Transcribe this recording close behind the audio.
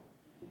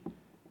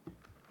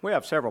We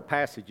have several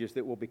passages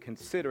that we'll be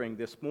considering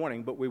this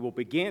morning, but we will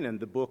begin in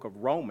the book of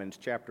Romans,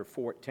 chapter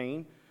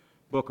 14.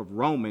 Book of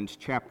Romans,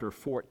 chapter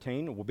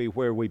 14 will be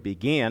where we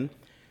begin.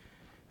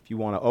 If you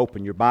want to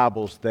open your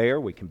Bibles there,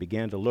 we can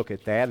begin to look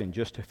at that in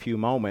just a few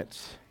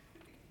moments.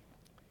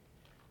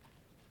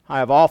 I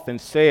have often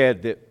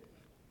said that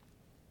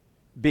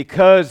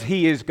because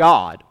He is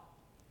God,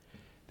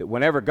 that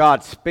whenever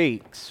God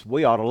speaks,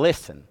 we ought to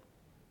listen.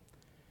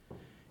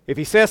 If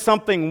He says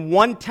something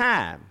one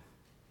time,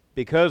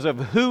 because of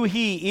who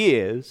He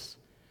is,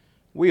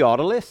 we ought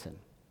to listen.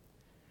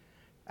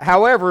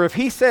 However, if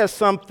He says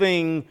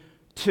something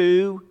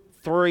 2,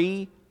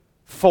 3,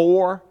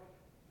 4,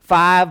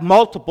 5,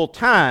 multiple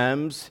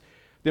times,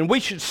 then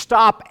we should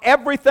stop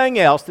everything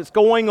else that's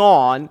going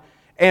on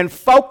and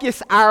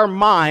focus our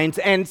minds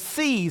and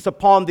seize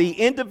upon the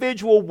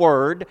individual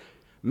word,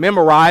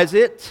 memorize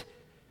it,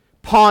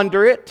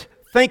 ponder it,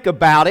 think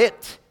about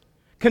it,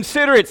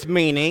 consider its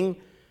meaning,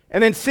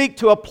 and then seek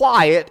to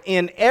apply it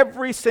in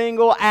every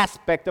single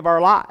aspect of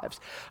our lives.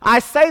 I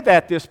say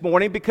that this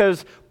morning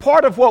because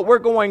part of what we're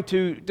going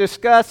to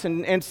discuss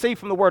and see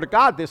from the Word of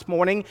God this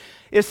morning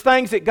is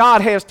things that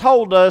God has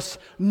told us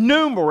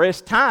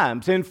numerous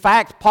times. In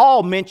fact,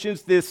 Paul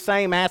mentions this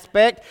same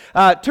aspect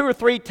 2 or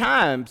 3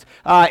 times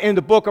in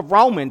the book of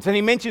Romans, and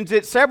he mentions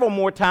it several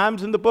more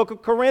times in the book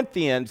of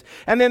Corinthians.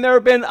 And then there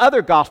have been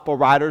other gospel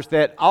writers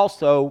that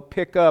also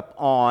pick up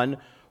on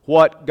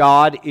what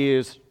God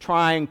is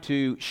trying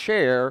to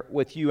share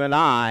with you and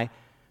I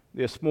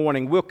this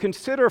morning. We'll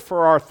consider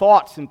for our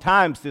thoughts and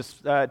times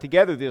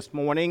together this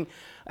morning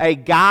a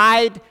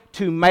guide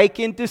to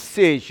making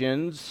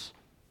decisions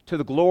to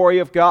the glory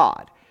of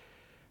God.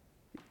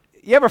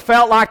 You ever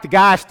felt like the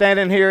guy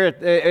standing here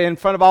in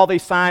front of all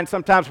these signs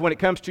sometimes when it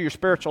comes to your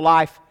spiritual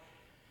life?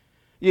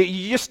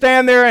 You just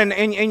stand there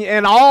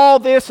and all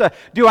this,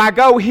 do I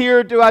go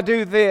here, do I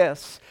do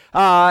this?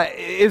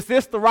 Is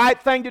this the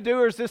right thing to do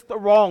or is this the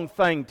wrong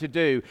thing to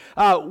do?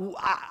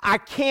 I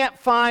can't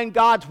find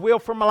God's will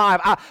for my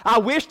life. I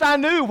wished I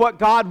knew what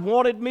God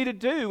wanted me to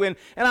do. And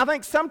I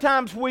think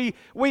sometimes we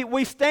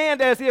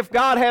stand as if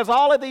God has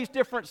all of these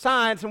different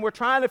signs and we're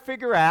trying to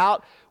figure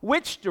out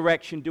which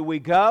direction do we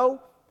go?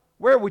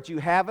 Where would you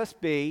have us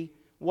be?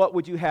 What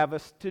would you have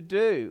us to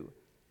do?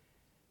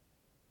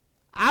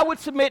 I would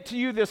submit to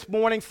you this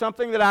morning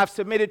something that I've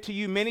submitted to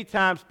you many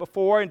times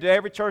before and to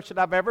every church that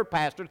I've ever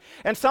pastored,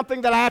 and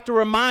something that I have to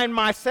remind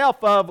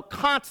myself of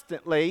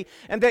constantly,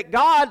 and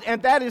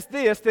that is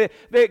this,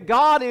 that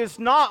God is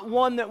not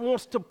one that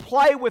wants to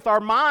play with our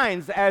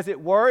minds, as it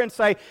were, and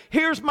say,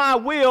 here's my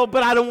will,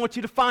 but I don't want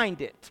you to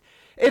find it.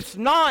 It's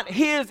not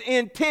His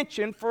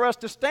intention for us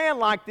to stand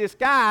like this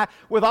guy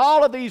with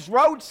all of these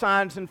road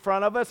signs in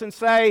front of us and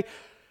say,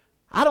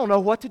 I don't know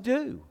what to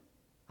do.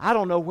 I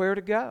don't know where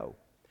to go.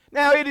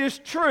 Now, it is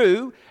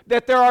true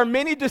that there are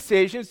many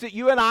decisions that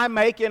you and I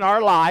make in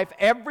our life,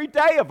 every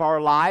day of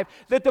our life,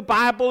 that the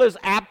Bible is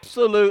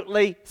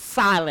absolutely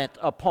silent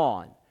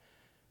upon.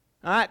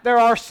 All right? There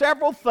are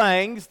several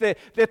things that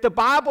the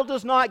Bible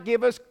does not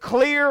give us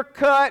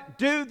clear-cut,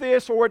 do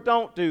this or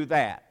don't do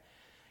that.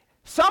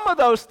 Some of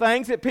those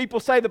things that people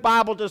say the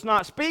Bible does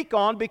not speak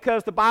on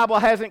because the Bible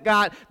hasn't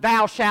got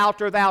thou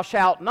shalt or thou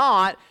shalt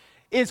not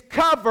is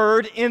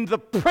covered in the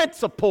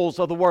principles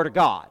of the Word of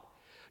God.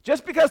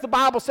 Just because the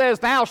Bible says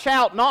thou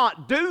shalt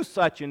not do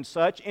such and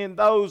such in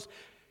those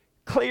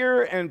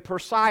clear and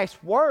precise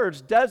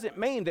words doesn't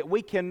mean that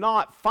we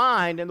cannot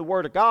find in the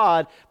Word of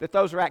God that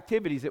those are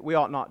activities that we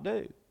ought not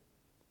do.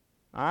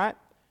 All right?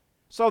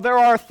 So there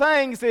are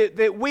things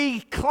that we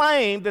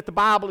claim that the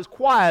Bible is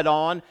quiet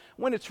on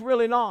when it's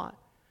really not.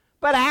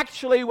 But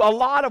actually, a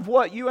lot of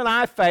what you and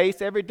I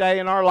face every day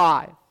in our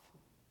life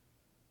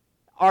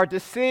are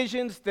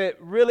decisions that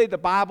really the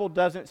Bible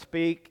doesn't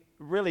speak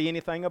really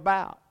anything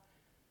about.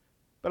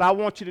 But I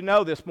want you to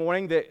know this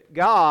morning that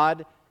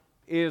God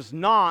is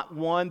not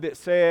one that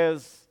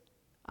says,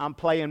 I'm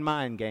playing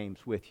mind games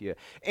with you.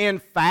 In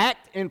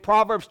fact, in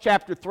Proverbs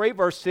chapter 3,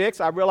 verse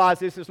 6, I realize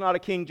this is not a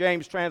King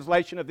James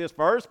translation of this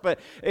verse, but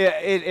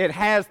it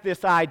has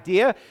this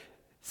idea.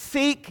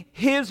 Seek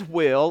His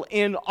will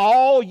in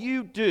all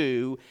you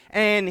do,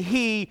 and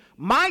He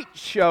might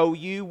show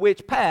you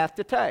which path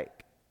to take.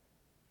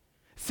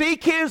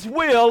 Seek His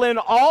will in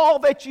all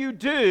that you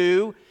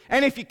do,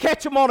 and if you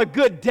catch Him on a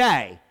good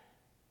day,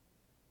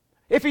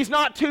 if He's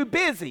not too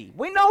busy.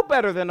 We know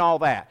better than all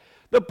that.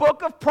 The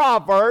book of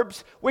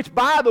Proverbs, which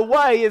by the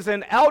way is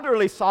an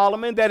elderly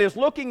Solomon that is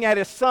looking at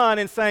his son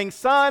and saying,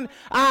 son,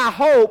 I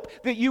hope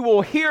that you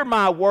will hear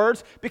my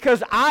words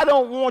because I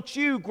don't want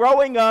you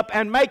growing up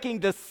and making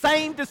the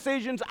same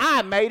decisions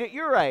I made at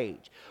your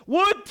age.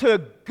 Would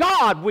to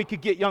God we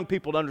could get young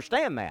people to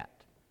understand that.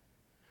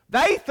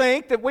 They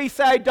think that we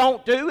say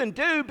don't do and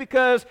do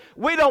because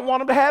we don't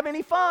want them to have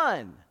any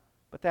fun.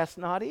 But that's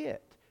not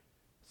it.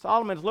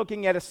 Solomon's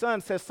looking at his son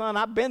and says, son,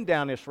 I've been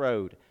down this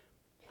road.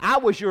 I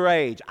was your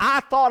age.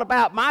 I thought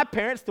about my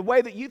parents the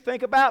way that you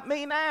think about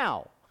me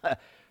now.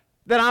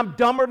 That I'm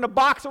dumber than a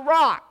box of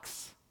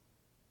rocks.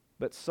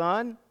 But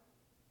son,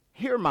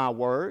 hear my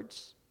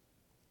words.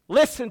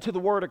 Listen to the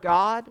Word of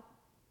God.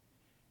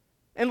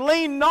 And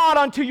lean not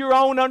unto your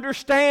own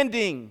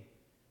understanding.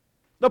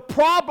 The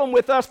problem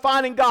with us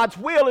finding God's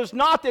will is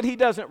not that He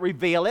doesn't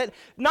reveal it,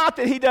 not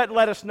that He doesn't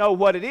let us know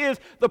what it is.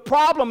 The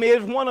problem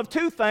is one of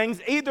two things.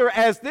 Either,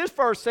 as this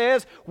verse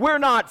says, we're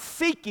not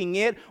seeking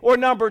it, or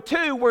number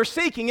two, we're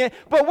seeking it,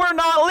 but we're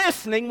not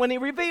listening when He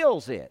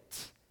reveals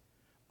it.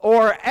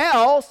 Or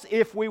else,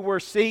 if we were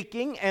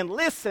seeking and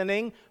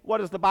listening, what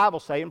does the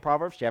Bible say in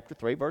Proverbs chapter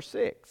 3, verse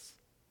 6?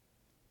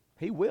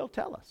 He will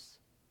tell us.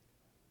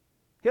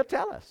 He'll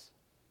tell us.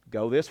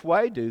 Go this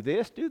way, do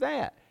this, do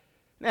that.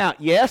 Now,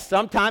 yes,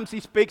 sometimes He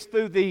speaks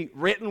through the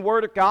written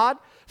Word of God.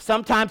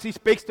 Sometimes He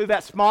speaks through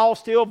that small,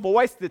 still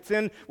voice that's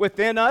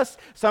within us.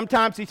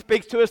 Sometimes He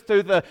speaks to us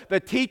through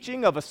the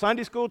teaching of a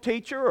Sunday school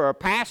teacher or a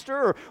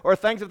pastor or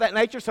things of that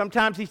nature.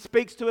 Sometimes He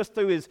speaks to us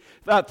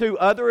through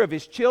other of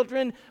His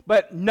children.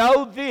 But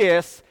know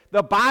this,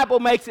 the Bible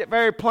makes it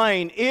very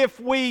plain. If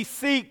we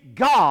seek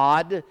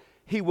God,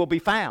 He will be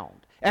found.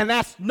 And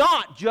that's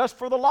not just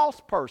for the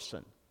lost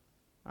person.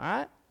 All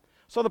right?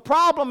 So the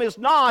problem is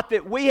not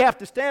that we have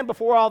to stand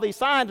before all these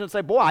signs and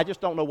say, boy, I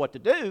just don't know what to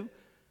do.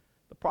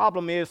 The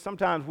problem is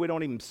sometimes we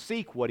don't even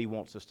seek what He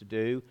wants us to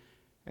do,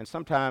 and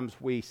sometimes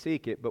we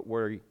seek it, but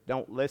we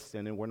don't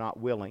listen and we're not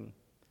willing.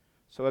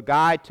 So a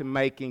guide to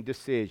making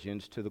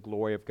decisions to the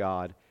glory of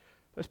God.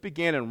 Let's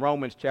begin in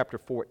Romans chapter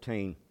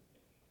 14.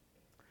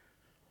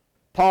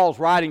 Paul's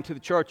writing to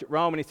the church at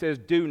Rome, and he says,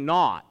 do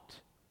not.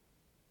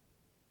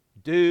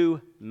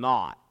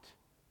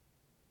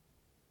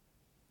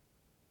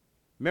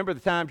 Remember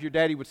the times your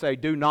daddy would say,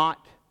 do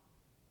not?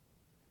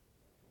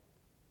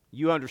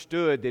 You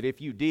understood that if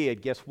you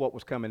did, guess what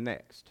was coming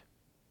next?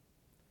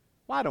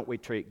 Why don't we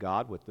treat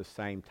God with the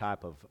same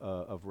type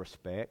of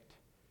respect?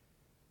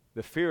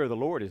 The fear of the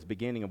Lord is the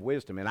beginning of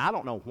wisdom. And I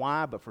don't know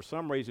why, but for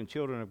some reason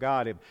children of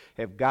God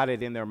have got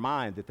it in their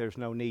mind that there's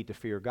no need to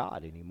fear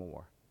God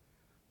anymore.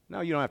 No,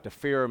 you don't have to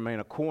fear Him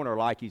in a corner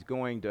like He's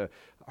going to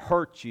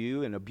hurt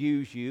you and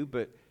abuse you,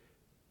 but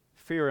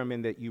fear Him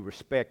in that you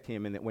respect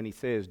Him, and that when He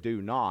says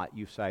do not,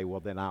 you say,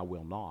 well, then I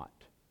will not.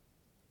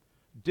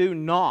 Do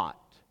not,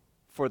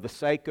 for the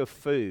sake of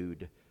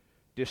food,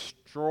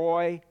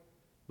 destroy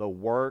the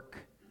work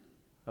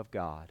of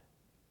God.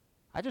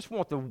 I just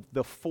want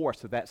the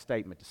force of that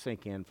statement to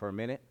sink in for a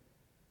minute.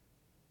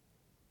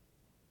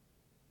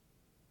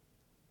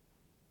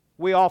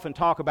 We often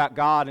talk about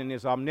God and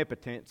His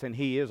omnipotence, and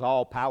He is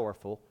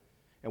all-powerful.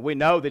 And we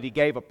know that He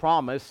gave a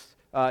promise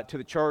to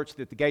the church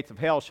that the gates of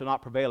hell shall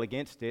not prevail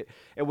against it.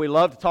 And we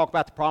love to talk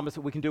about the promise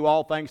that we can do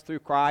all things through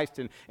Christ,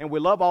 and we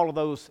love all of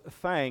those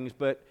things,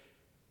 but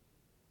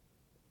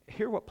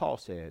hear what Paul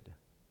said.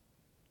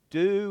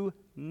 Do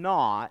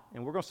not,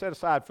 and we're going to set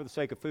aside for the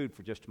sake of food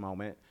for just a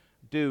moment,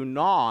 do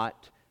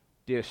not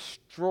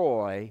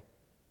destroy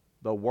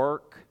the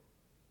work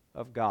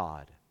of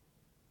God.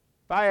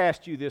 If I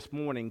asked you this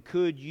morning,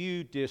 could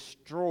you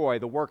destroy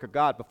the work of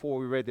God before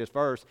we read this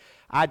verse,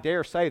 I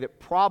dare say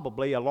that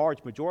probably a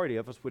large majority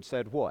of us would have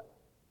said what?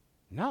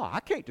 No,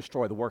 I can't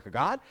destroy the work of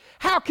God.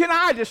 How can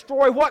I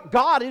destroy what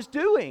God is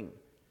doing?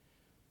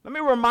 Let me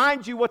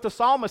remind you what the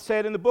psalmist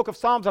said in the book of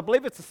Psalms. I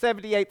believe it's the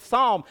 78th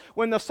Psalm,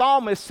 when the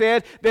psalmist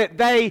said that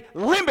they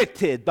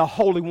limited the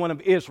Holy One of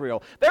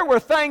Israel. There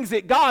were things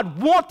that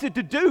God wanted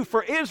to do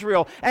for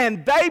Israel,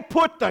 and they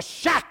put the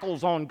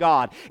shackles on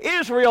God.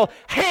 Israel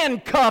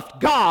handcuffed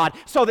God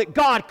so that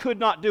God could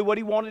not do what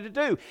He wanted to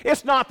do.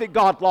 It's not that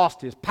God lost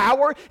His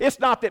power.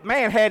 It's not that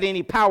man had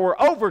any power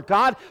over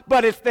God,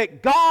 but it's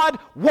that God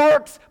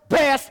works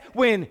best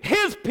when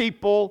His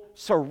people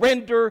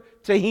surrender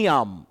to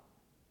Him.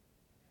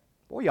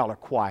 Boy, y'all are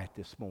quiet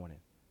this morning.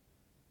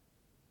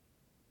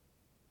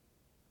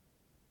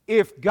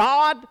 If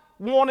God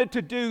wanted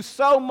to do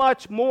so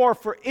much more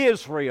for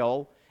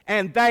Israel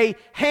and they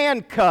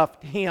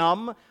handcuffed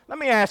Him, let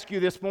me ask you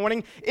this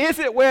morning, is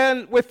it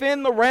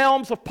within the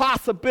realms of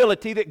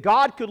possibility that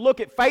God could look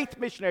at Faith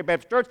Missionary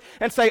Baptist Church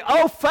and say,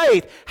 oh,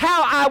 Faith,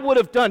 how I would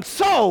have done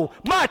so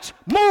much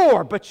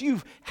more, but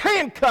you've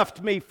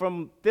handcuffed me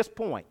from this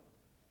point.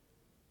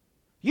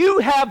 You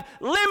have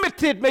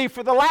limited me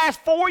for the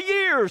last 4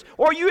 years,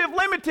 or you have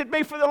limited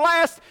me for the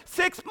last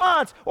 6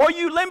 months, or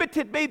you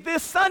limited me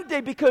this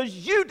Sunday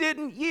because you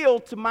didn't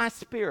yield to my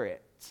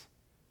Spirit.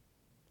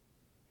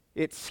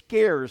 It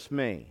scares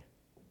me.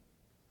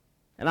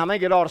 And I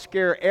think it ought to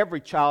scare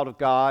every child of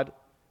God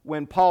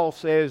when Paul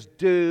says,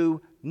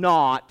 do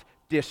not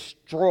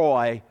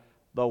destroy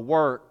the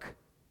work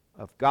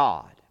of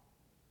God.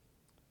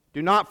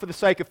 Do not, for the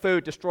sake of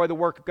food, destroy the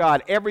work of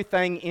God.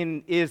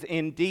 Everything is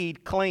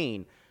indeed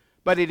clean,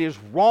 but it is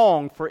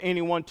wrong for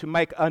anyone to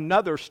make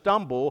another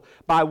stumble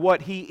by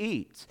what he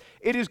eats.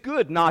 It is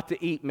good not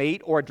to eat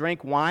meat or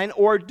drink wine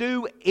or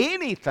do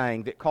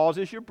anything that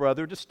causes your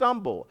brother to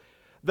stumble.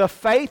 The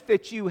faith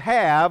that you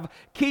have,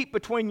 keep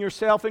between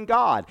yourself and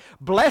God.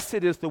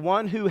 Blessed is the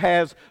one who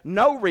has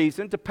no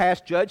reason to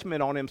pass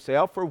judgment on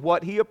himself for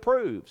what he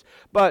approves.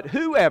 But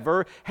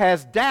whoever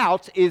has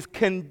doubts is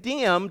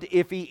condemned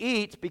if he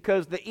eats,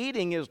 because the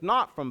eating is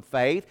not from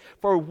faith.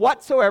 For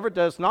whatsoever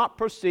does not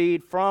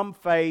proceed from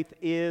faith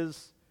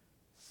is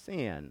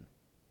sin.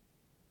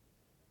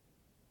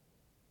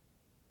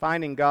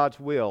 Finding God's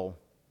will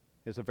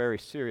is a very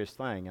serious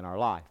thing in our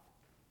life.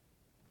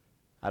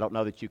 I don't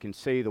know that you can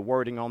see the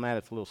wording on that.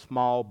 It's a little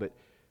small, but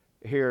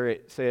here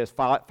it says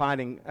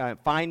finding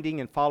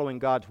and following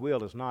God's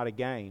will is not a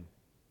game.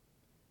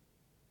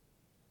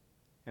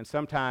 And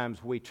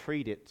sometimes we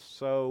treat it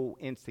so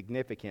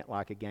insignificant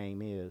like a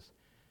game is.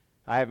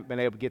 I haven't been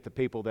able to get the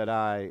people that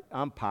I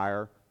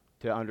umpire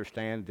to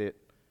understand that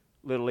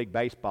Little League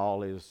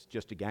Baseball is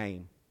just a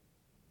game.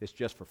 It's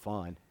just for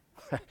fun.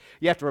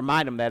 You have to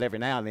remind them that every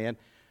now and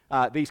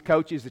then. These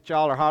coaches that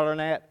y'all are hollering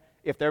at,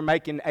 if they're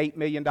making $8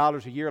 million a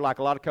year like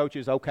a lot of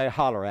coaches, okay,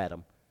 holler at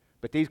them.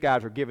 But these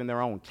guys are giving their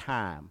own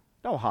time.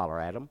 Don't holler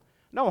at them.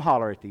 Don't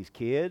holler at these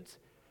kids.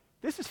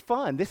 This is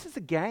fun. This is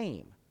a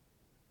game.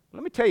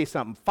 Let me tell you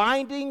something.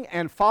 Finding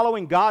and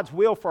following God's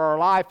will for our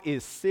life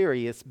is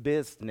serious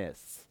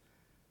business.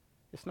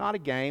 It's not a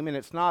game, and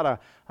it's not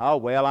oh,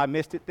 well, I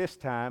missed it this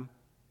time.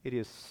 It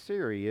is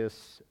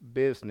serious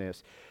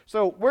business.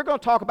 So we're going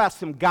to talk about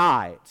some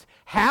guides.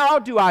 How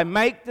do I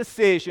make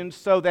decisions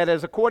so that,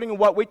 as according to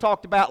what we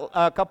talked about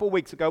a couple of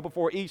weeks ago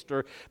before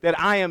Easter, that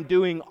I am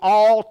doing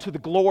all to the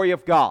glory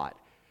of God?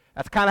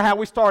 That's kind of how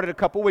we started a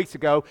couple of weeks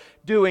ago,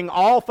 doing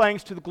all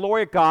things to the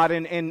glory of God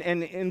and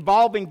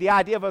involving the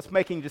idea of us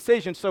making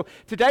decisions. So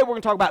today we're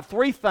going to talk about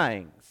three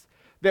things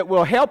that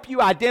will help you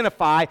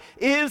identify,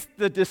 is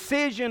the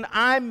decision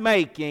I'm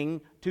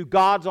making to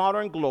God's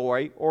honor and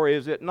glory, or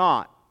is it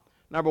not?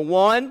 Number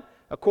one,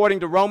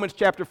 according to Romans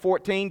chapter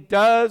 14,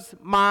 does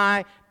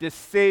my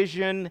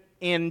decision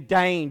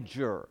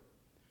endanger?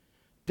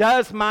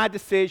 Does my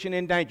decision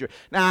endanger?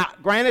 Now,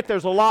 granted,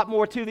 there's a lot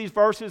more to these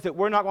verses that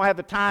we're not going to have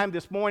the time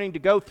this morning to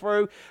go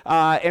through,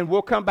 and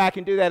we'll come back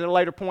and do that at a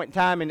later point in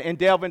time and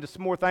delve into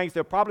some more things.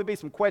 There'll probably be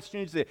some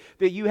questions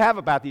that you have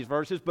about these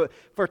verses, but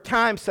for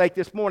time's sake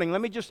this morning,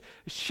 let me just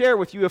share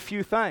with you a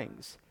few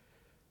things.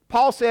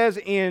 Paul says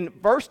in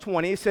verse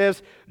 20, he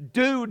says,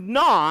 do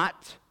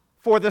not,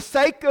 for the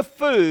sake of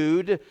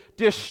food,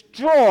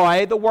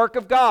 destroy the work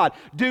of God.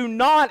 Do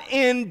not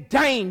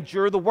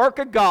endanger the work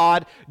of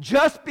God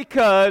just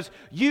because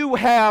you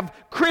have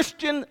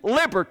Christian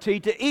liberty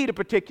to eat a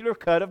particular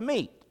cut of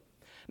meat.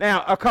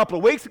 Now, a couple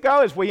of weeks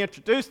ago, as we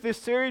introduced this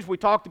series, we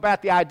talked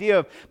about the idea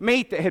of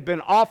meat that had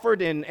been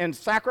offered in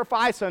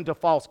sacrifice unto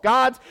false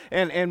gods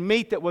and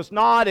meat that was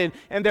not. And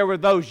there were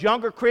those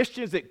younger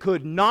Christians that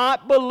could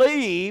not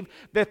believe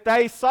that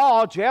they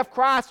saw Jeff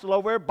Kreisel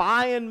over there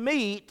buying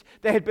meat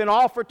that had been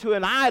offered to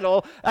an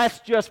idol.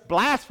 That's just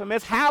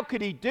blasphemous. How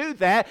could he do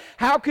that?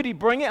 How could he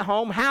bring it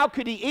home? How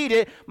could he eat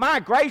it? My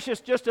gracious,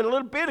 just a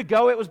little bit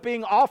ago, it was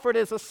being offered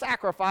as a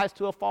sacrifice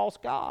to a false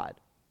god.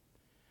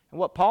 And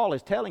what Paul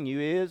is telling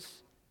you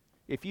is,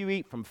 if you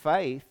eat from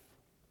faith,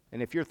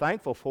 and if you're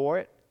thankful for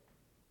it,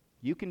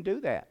 you can do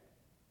that.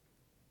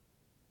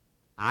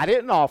 I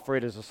didn't offer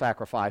it as a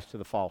sacrifice to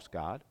the false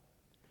god.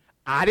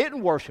 I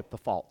didn't worship the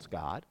false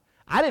god.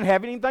 I didn't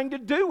have anything to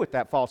do with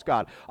that false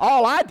god.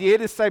 All I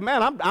did is say,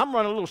 man, I'm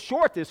running a little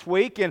short this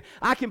week, and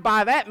I can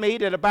buy that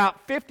meat at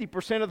about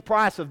 50% of the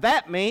price of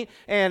that meat,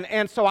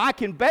 and so I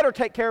can better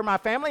take care of my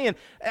family. And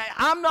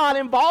I'm not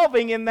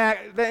involving in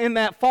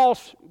that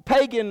false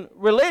pagan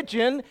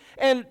religion,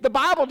 and the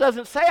Bible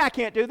doesn't say I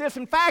can't do this.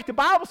 In fact, the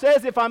Bible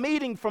says if I'm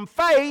eating from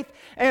faith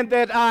and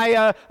that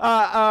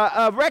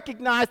I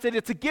recognize that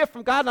it's a gift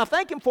from God and I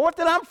thank Him for it,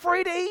 that I'm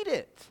free to eat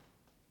it.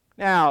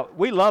 Now,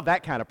 we love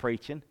that kind of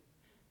preaching,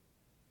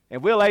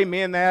 and we'll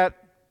amen that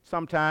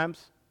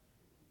sometimes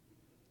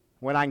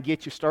when I can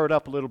get you stirred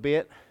up a little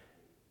bit.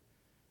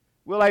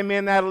 We'll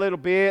amen that a little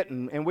bit,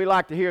 and we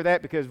like to hear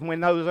that, because when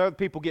those other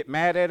people get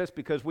mad at us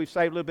because we've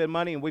saved a little bit of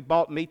money and we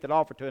bought meat that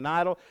offered to an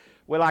idol,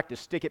 we like to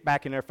stick it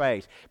back in their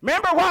face.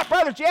 Remember what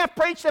Brother Jeff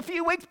preached a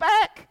few weeks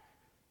back?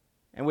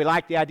 And we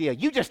like the idea.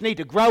 You just need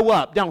to grow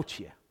up, don't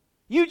you?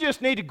 You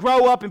just need to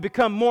grow up and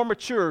become more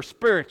mature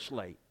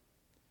spiritually.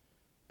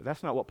 But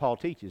that's not what Paul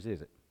teaches,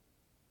 is it?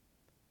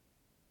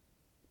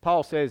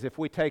 Paul says if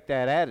we take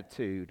that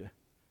attitude,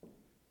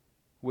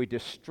 we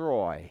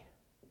destroy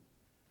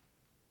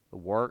the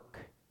work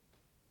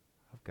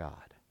of God.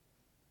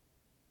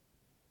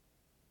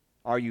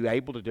 Are you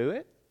able to do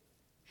it?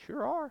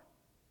 Sure are.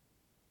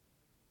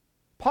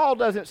 Paul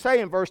doesn't say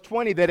in verse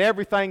 20 that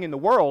everything in the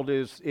world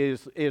is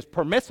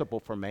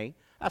permissible for me.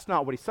 That's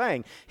not what he's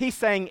saying. He's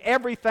saying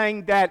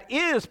everything that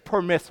is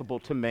permissible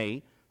to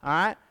me, all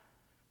right?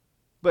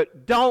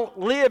 But don't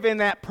live in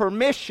that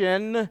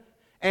permission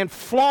and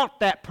flaunt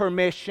that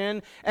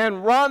permission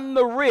and run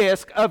the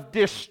risk of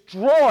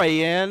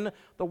destroying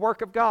the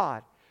work of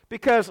God.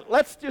 Because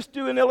let's just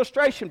do an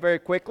illustration very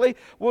quickly.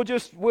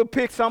 We'll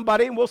pick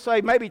somebody and we'll say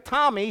maybe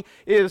Tommy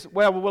is,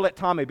 well, we'll let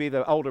Tommy be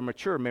the older,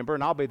 mature member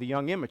and I'll be the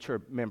young,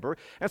 immature member.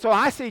 And so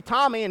I see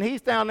Tommy and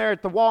he's down there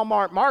at the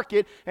Walmart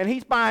market and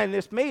he's buying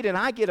this meat and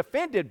I get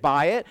offended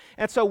by it.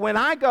 And so when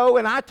I go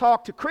and I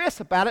talk to Chris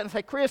about it and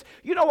say, Chris,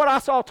 you know what I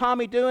saw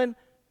Tommy doing?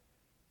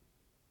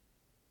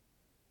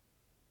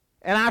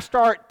 And I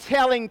start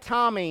telling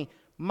Tommy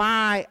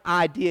my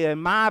idea,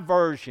 my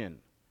version.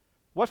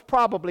 What's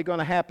probably going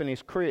to happen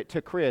is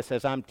to Chris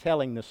as I'm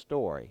telling the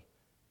story?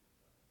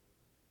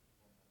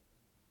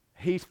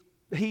 He's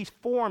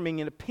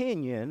forming an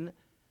opinion,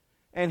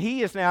 and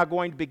he is now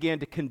going to begin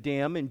to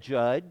condemn and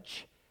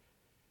judge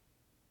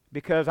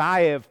because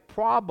I have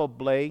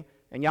probably,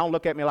 and y'all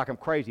look at me like I'm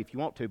crazy if you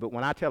want to, but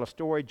when I tell a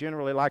story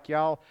generally like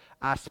y'all,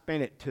 I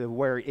spin it to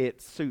where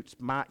it suits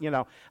my,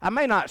 I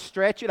may not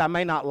stretch it, I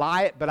may not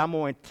lie it, but I'm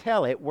going to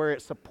tell it where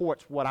it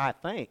supports what I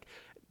think.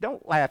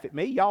 Don't laugh at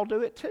me, y'all do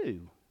it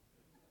too.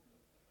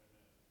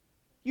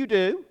 You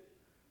do.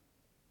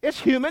 It's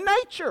human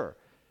nature.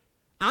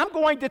 I'm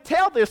going to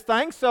tell this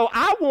thing, so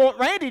I want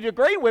Randy to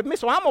agree with me,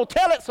 so I'm going to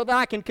tell it so that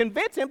I can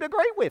convince him to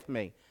agree with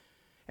me.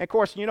 And of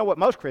course, you know what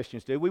most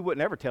Christians do? We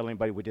wouldn't ever tell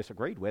anybody we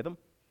disagreed with them.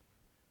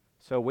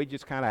 So we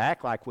just kind of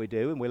act like we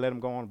do, and we let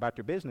them go on about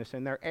their business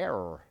in their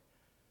error.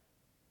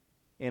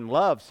 In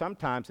love,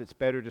 sometimes it's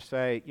better to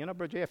say,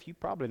 Brother Jeff, you're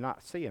probably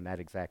not seeing that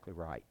exactly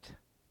right.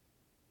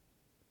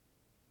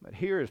 But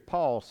here is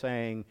Paul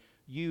saying,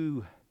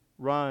 you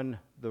run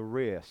the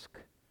risk,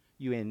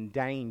 you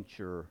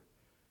endanger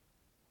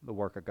the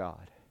work of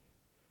God.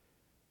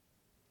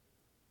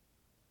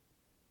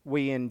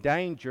 We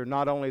endanger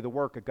not only the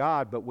work of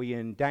God, but we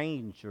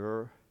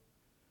endanger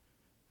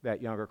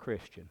that younger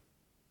Christian.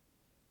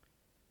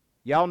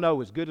 Y'all know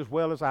as good as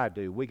well as I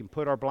do. We can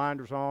put our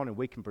blinders on and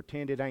we can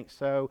pretend it ain't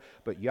so,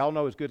 but y'all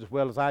know as good as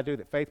well as I do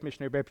that Faith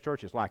Missionary Baptist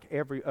Church is like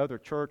every other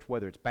church,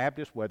 whether it's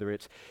Baptist, whether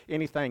it's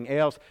anything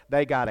else.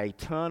 They got a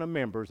ton of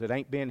members that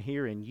ain't been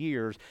here in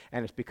years,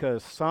 and it's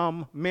because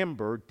some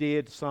member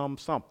did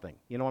something.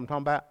 You know what I'm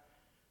talking about?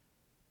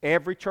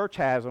 Every church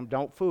has them.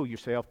 Don't fool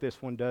yourself. This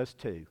one does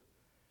too.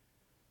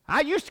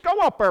 I used to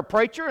go up there,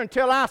 preacher,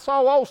 until I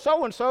saw old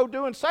so-and-so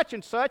doing such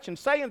and such and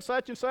saying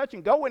such and such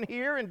and going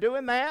here and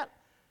doing that.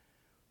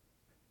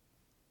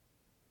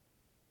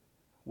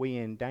 We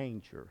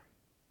endanger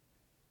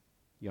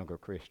younger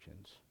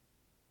Christians.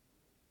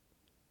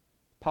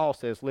 Paul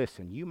says,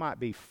 listen, you might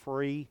be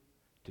free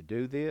to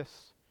do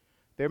this.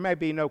 There may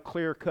be no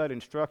clear-cut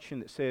instruction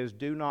that says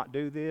do not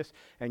do this,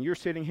 and you're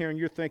sitting here and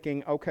you're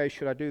thinking, okay,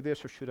 should I do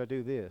this or should I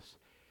do this?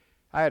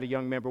 I had a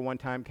young member one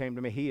time came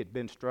to me. He had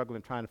been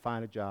struggling trying to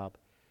find a job.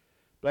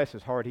 Bless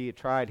his heart, he had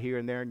tried here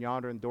and there and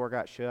yonder, and the door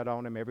got shut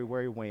on him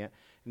everywhere he went.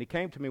 And he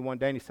came to me one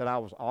day and he said, I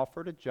was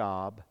offered a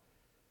job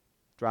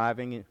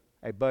driving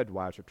a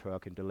Budweiser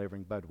truck and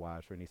delivering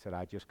Budweiser. And he said,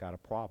 I just got a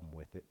problem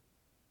with it.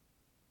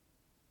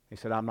 He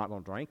said, I'm not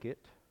going to drink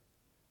it,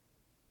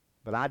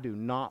 but I do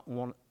not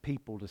want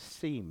people to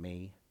see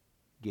me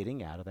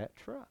getting out of that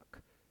truck.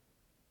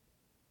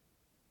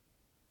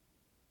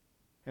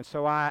 And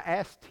so I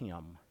asked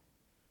him,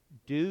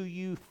 do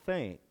you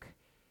think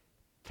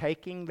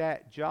taking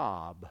that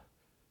job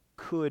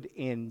could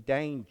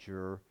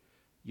endanger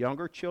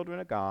younger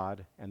children of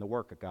God and the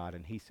work of God?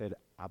 And he said,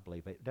 I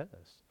believe it does.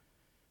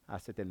 I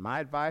said, then my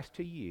advice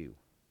to you,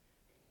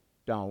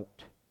 don't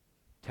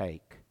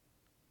take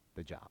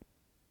the job.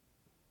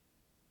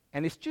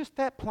 And it's just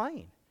that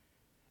plain.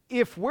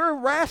 If we're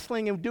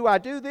wrestling and do I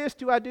do this,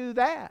 do I do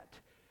that?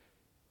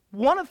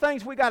 One of the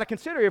things we got to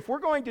consider, if we're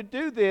going to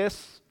do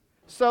this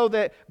so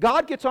that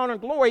God gets honor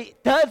and glory,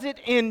 does it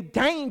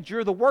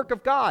endanger the work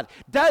of God?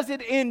 Does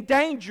it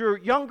endanger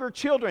younger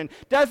children?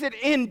 Does it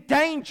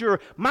endanger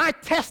my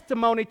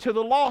testimony to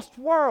the lost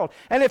world?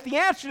 And if the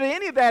answer to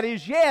any of that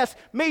is yes,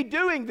 me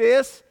doing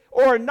this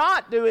or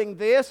not doing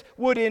this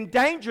would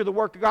endanger the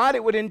work of God,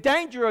 it would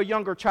endanger a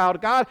younger child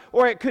of God,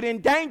 or it could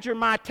endanger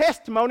my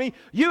testimony,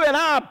 you and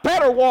I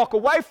better walk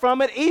away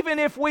from it even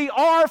if we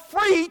are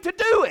free to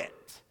do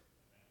it.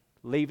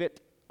 Leave it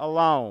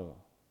alone.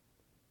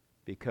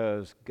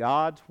 Because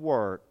God's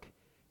work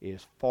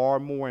is far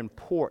more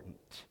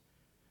important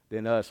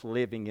than us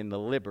living in the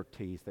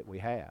liberties that we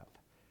have.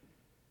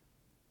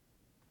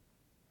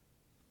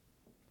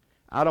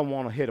 I don't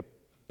want to hit a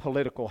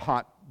political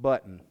hot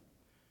button,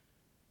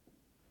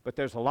 but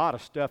there's a lot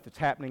of stuff that's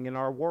happening in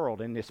our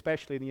world, and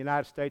especially in the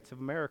United States of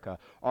America.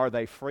 Are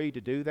they free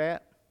to do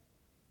that?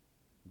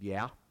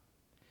 Yeah.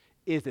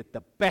 Is it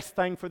the best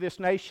thing for this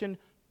nation?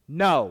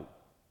 No.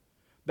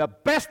 The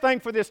best thing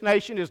for this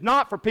nation is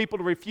not for people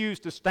to refuse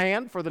to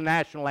stand for the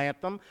national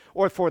anthem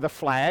or for the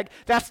flag.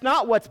 That's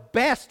not what's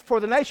best for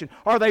the nation.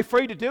 Are they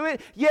free to do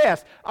it?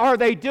 Yes. Are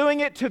they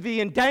doing it to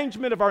the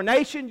endangerment of our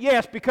nation?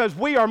 Yes, because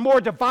we are more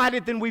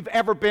divided than we've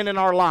ever been in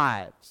our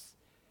lives.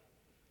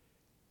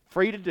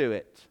 Free to do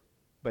it,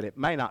 but it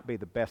may not be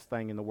the best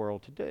thing in the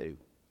world to do.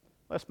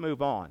 Let's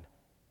move on.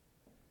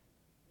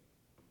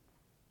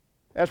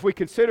 As we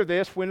consider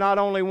this, we not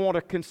only want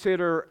to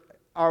consider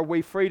are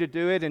we free to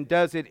do it, and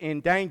does it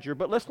endanger?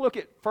 But let's look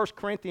at 1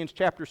 Corinthians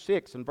chapter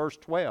 6 and verse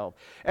 12.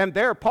 And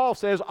there Paul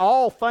says,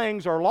 all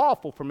things are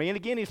lawful for me. And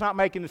again, he's not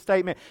making the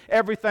statement,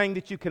 everything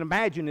that you can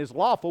imagine is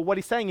lawful. What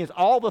he's saying is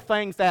all the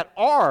things that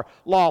are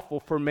lawful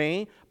for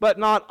me, but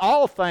not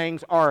all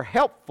things are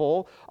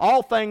helpful.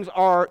 All things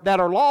that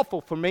are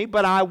lawful for me,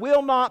 but I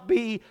will not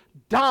be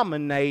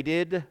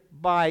dominated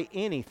by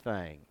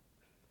anything.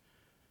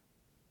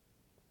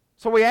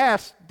 So we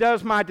ask,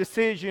 does my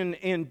decision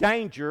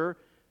endanger?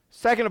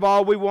 Second of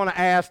all, we want to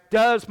ask,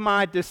 does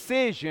my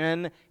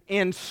decision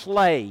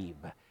enslave?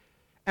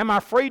 Am I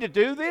free to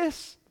do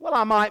this? Well,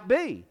 I might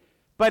be.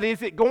 But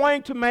is it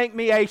going to make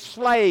me a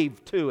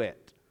slave to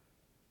it?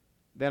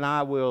 Then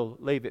I will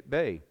leave it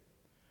be.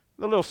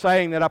 The little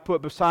saying that I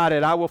put beside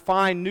it, I will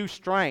find new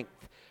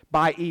strength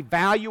by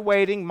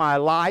evaluating my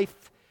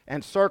life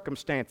and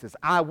circumstances.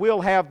 I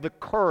will have the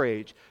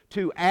courage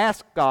to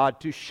ask God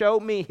to show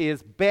me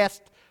His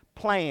best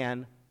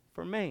plan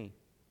for me.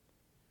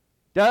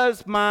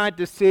 Does my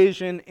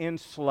decision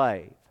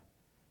enslave?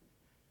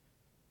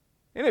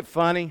 Isn't it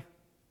funny?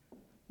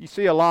 You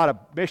see a lot of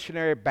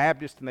missionary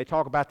Baptists and they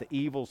talk about the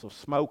evils of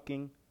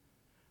smoking,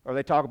 or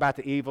they talk about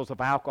the evils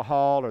of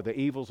alcohol, or the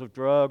evils of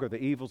drug, or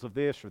the evils of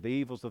this, or the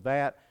evils of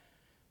that.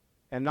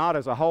 And not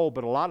as a whole,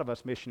 but a lot of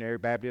us missionary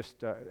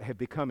Baptists have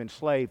become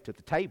enslaved to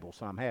the table,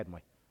 some, hadn't we?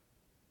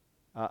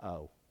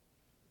 Uh-oh.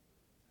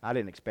 I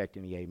didn't expect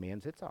any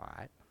amens. It's all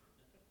right.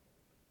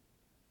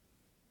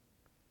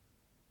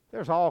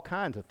 There's all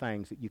kinds of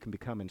things that you can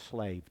become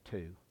enslaved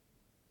to.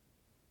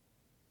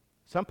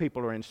 Some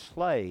people are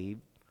enslaved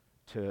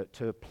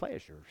to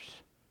pleasures.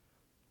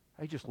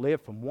 They just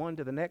live from one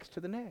to the next to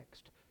the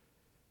next.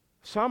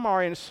 Some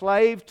are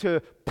enslaved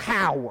to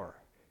power.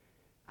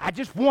 I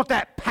just want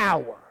that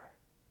power.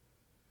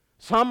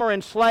 Some are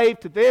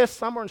enslaved to this,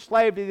 some are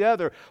enslaved to the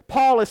other.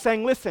 Paul is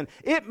saying, listen,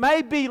 it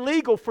may be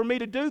legal for me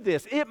to do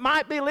this. It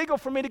might be legal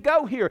for me to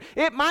go here.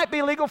 It might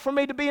be legal for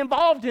me to be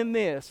involved in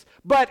this.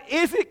 But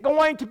is it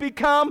going to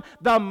become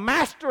the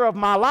master of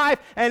my life?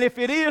 And if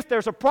it is,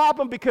 there's a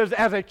problem, because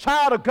as a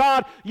child of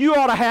God, you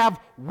ought to have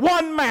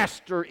one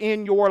master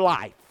in your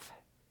life.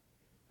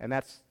 And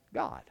that's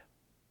God.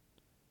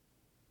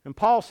 And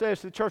Paul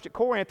says to the church at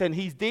Corinth, and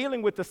he's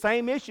dealing with the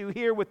same issue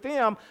here with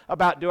them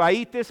about, do I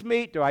eat this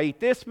meat? Do I eat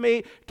this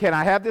meat? Can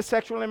I have this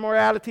sexual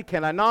immorality?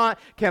 Can I not?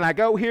 Can I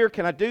go here?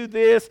 Can I do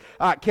this?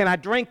 Can I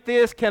drink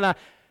this? Can I?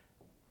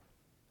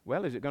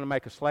 Well, is it going to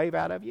make a slave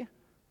out of you?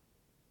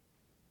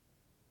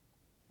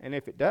 And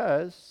if it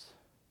does,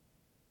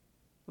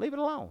 leave it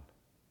alone.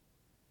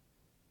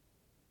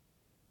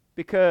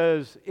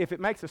 Because if it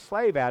makes a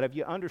slave out of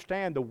you,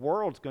 understand the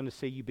world's going to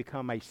see you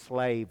become a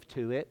slave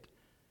to it.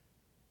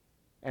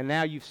 And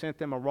now you've sent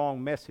them a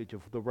wrong message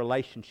of the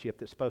relationship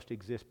that's supposed to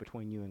exist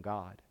between you and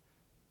God.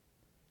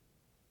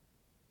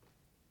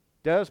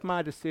 Does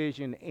my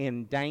decision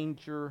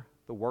endanger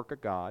the work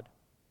of God?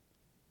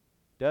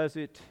 Does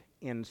it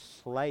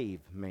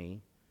enslave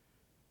me?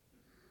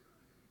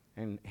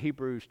 And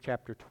Hebrews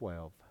chapter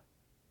 12,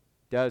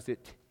 does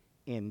it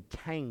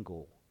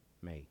entangle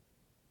me?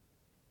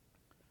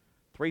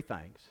 Three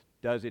things.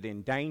 Does it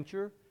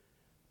endanger?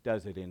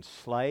 Does it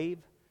enslave?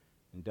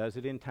 And does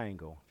it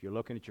entangle? If you're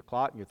looking at your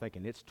clock and you're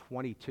thinking it's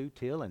 22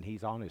 till and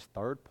he's on his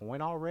third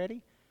point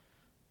already.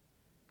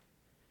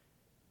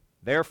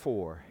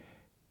 Therefore,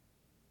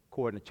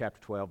 according to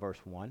chapter 12, verse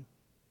 1.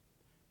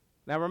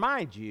 Now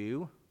remind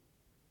you,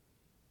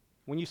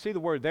 when you see the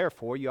word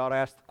therefore, you ought to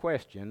ask the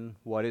question,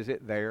 what is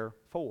it there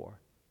for?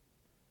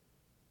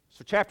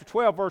 So chapter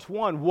 12, verse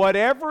 1,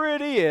 whatever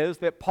it is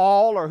that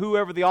Paul or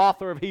whoever the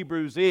author of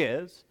Hebrews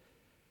is,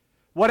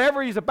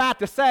 whatever he's about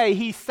to say,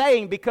 he's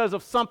saying because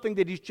of something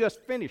that he's just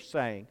finished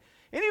saying.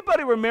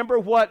 Anybody remember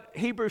what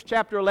Hebrews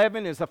chapter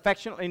 11 is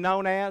affectionately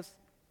known as?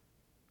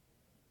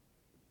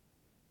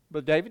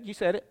 Brother David, you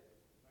said it.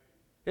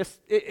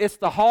 It's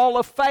the hall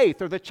of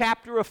faith, or the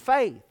chapter of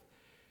faith.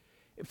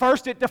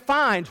 First, it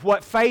defines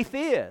what faith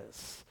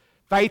is.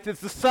 Faith is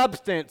the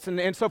substance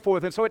and so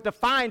forth, and so it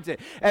defines it.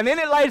 And then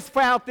it lays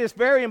out this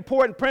very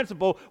important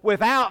principle.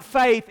 Without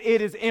faith, it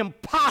is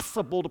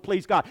impossible to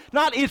please God.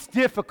 Not it's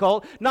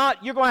difficult,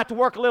 not you're going to have to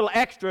work a little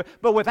extra,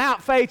 but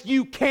without faith,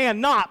 you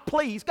cannot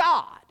please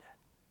God.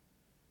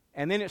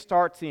 And then it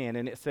starts in,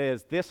 and it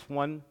says, this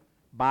one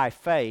by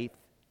faith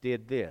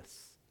did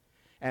this.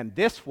 And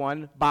this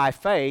one by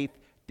faith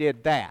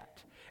did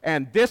that.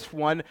 And this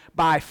one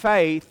by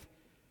faith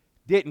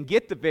didn't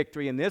get the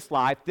victory in this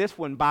life. This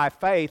one, by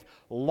faith,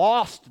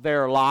 lost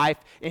their life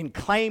in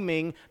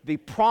claiming the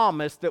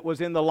promise that was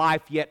in the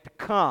life yet to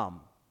come.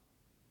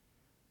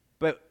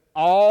 But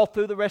all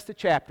through the rest of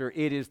the chapter,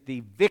 it is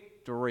the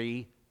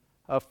victory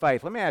of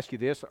faith. Let me ask you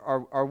this.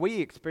 Are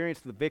we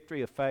experiencing the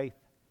victory of faith?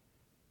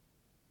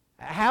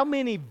 How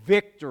many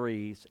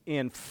victories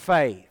in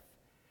faith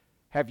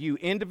have you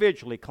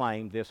individually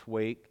claimed this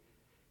week?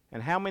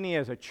 And how many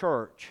as a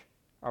church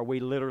are we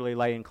literally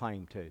laying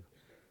claim to?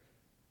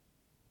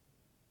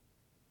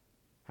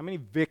 How many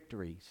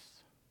victories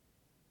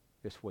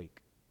this week?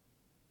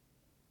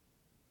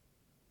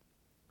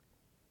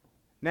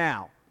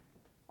 Now,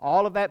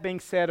 All of that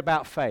being said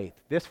about faith.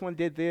 This one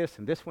did this,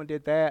 and this one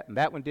did that, and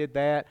that one did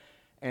that,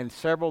 and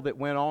several that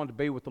went on to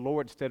be with the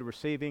Lord instead of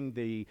receiving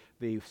the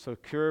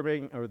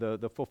securing or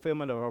the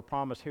fulfillment of our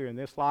promise here in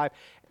this life.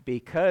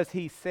 Because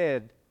he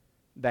said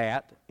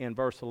that in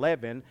verse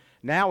 11,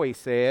 now he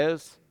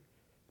says,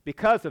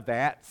 because of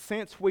that,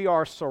 since we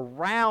are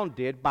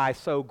surrounded by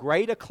so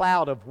great a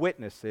cloud of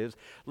witnesses,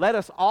 let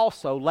us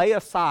also lay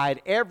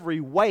aside every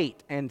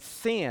weight and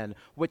sin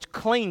which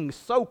clings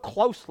so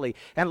closely,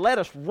 and let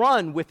us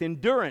run with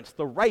endurance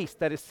the race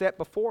that is set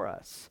before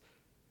us.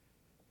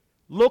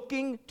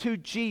 Looking to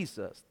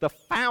Jesus, the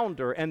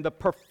founder and the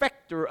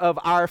perfecter of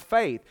our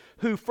faith,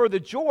 who for the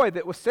joy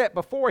that was set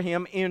before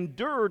him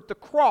endured the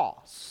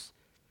cross,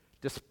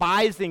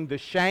 despising the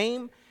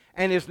shame,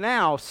 and is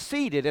now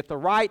seated at the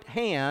right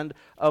hand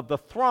of the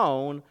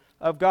throne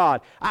of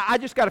God. I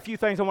just got a few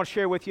things I want to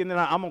share with you, and then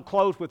I'm going to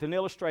close with an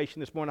illustration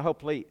this morning to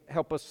hopefully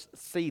help us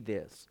see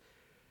this.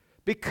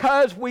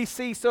 Because we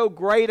see so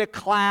great a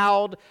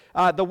cloud,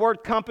 the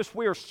word compass,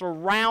 we are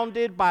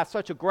surrounded by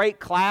such a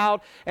great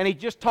cloud, and he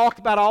just talked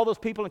about all those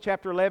people in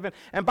chapter 11.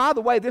 And by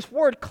the way, this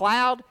word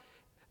cloud,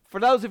 for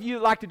those of you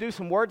that like to do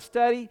some word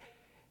study,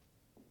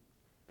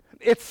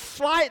 it's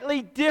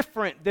slightly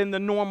different than the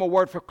normal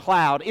word for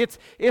cloud.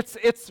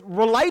 It's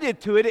related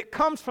to it. It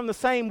comes from the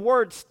same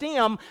word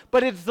stem,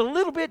 but it's a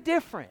little bit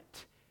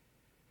different.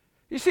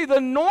 You see, the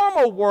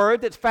normal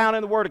word that's found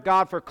in the Word of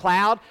God for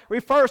cloud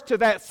refers to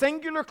that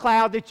singular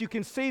cloud that you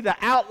can see the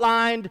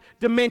outlined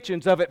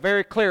dimensions of it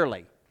very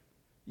clearly.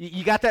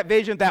 You got that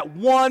vision, that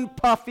one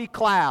puffy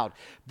cloud.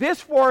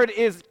 This word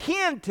is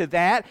kin to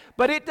that,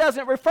 but it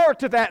doesn't refer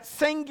to that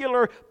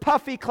singular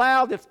puffy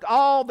cloud that's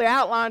all the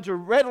outlines are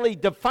readily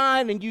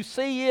defined and you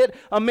see it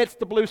amidst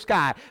the blue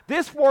sky.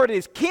 This word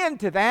is kin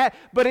to that,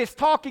 but it's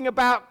talking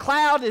about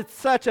cloud in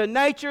such a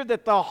nature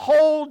that the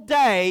whole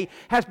day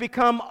has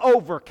become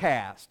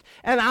overcast.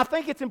 And I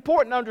think it's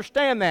important to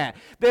understand that.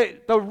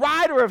 The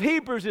writer of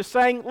Hebrews is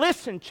saying,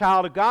 listen,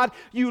 child of God,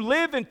 you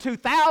live in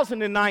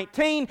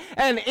 2019,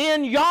 and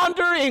in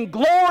yonder in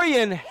glory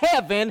in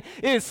heaven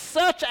is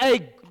such a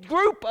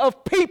group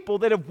of people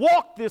that have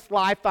walked this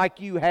life like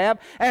you have,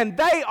 and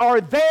they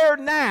are there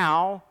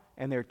now,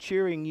 and they're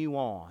cheering you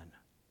on.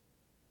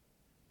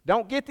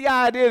 Don't get the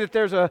idea that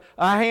there's a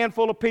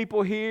handful of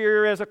people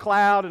here as a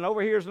cloud and over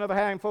here is another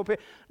handful of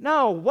people.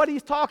 No, what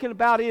he's talking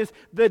about is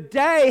the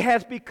day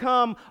has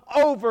become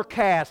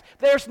overcast.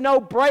 There's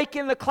no break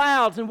in the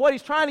clouds. And what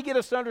he's trying to get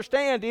us to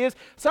understand is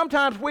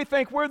sometimes we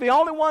think we're the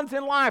only ones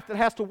in life that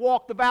has to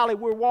walk the valley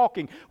we're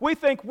walking. We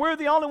think we're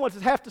the only ones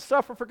that have to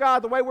suffer for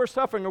God the way we're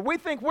suffering. Or we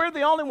think we're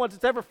the only ones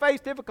that's ever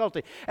faced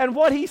difficulty. And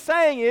what he's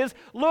saying is,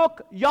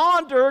 look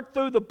yonder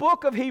through the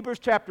book of Hebrews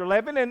chapter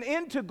 11 and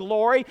into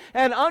glory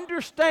and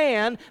understand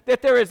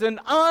that there is an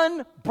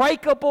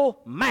unbreakable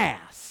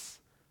mass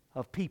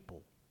of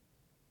people.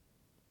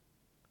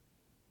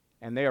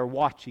 And they are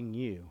watching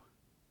you.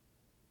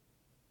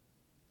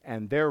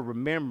 And they're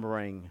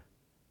remembering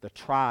the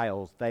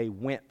trials they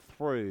went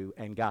through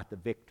and got the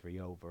victory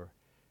over.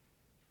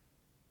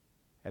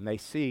 And they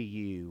see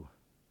you,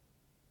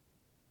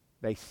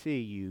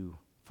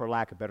 for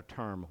lack of a better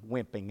term,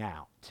 wimping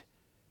out.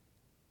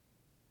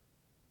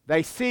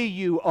 They see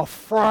you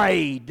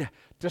afraid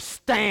to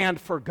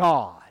stand for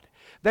God.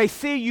 They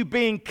see you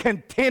being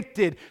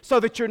contented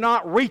so that you're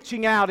not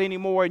reaching out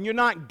anymore and you're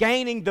not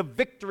gaining the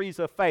victories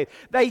of faith.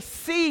 They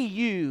see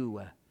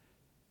you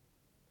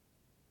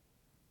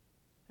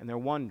and they're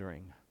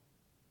wondering,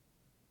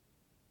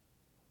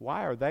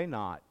 why are they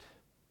not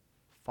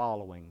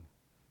following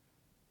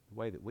the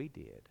way that we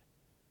did?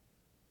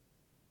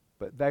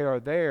 But they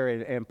are there,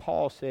 and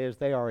Paul says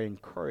they are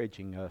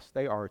encouraging us.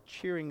 They are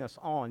cheering us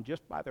on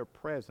just by their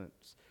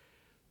presence,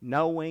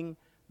 knowing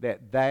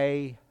that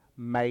they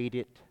made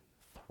it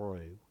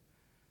through.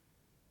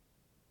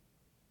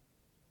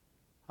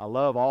 I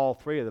love all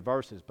three of the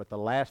verses, but the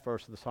last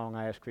verse of the song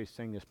I asked Chris to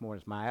sing this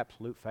morning is my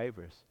absolute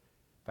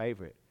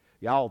favorite.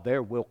 Y'all,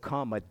 there will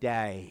come a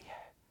day.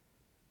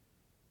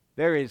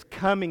 There is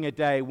coming a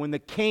day when the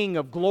King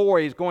of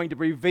Glory is going to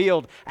be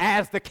revealed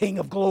as the King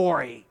of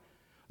Glory.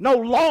 No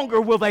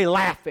longer will they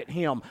laugh at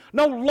him.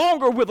 No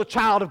longer will the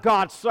child of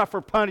God suffer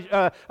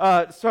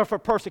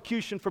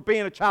persecution for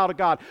being a child of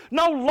God.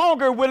 No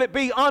longer will it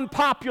be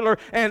unpopular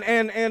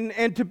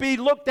and to be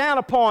looked down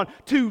upon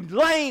to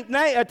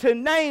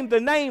name the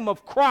name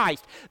of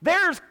Christ.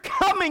 There's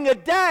coming a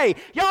day.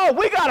 Y'all,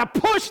 we got to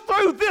push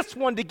through this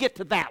one to get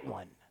to that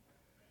one.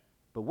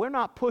 But we're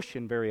not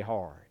pushing very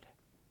hard.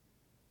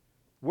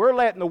 We're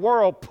letting the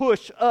world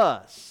push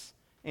us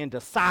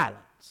into silence.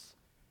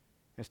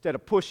 Instead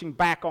of pushing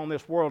back on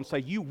this world and say,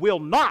 you will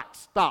not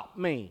stop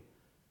me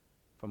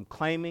from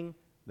claiming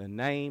the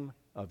name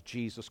of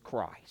Jesus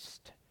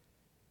Christ.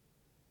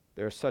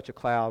 There's such a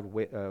cloud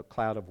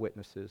of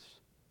witnesses.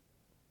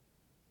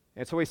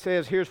 And so he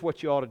says, here's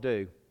what you ought to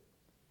do.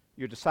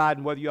 You're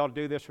deciding whether you ought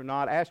to do this or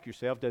not. Ask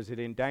yourself, does it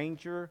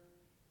endanger,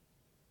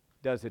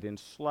 does it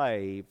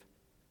enslave,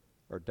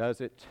 or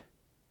does it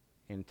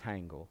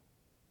entangle?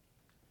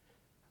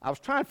 I was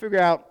trying to figure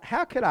out,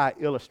 how could I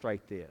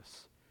illustrate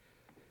this?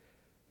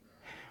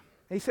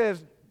 He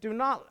says, do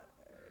not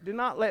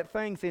let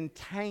things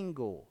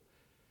entangle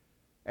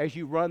as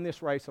you run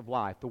this race of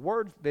life. The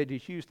word that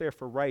is used there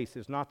for race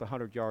is not the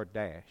 100-yard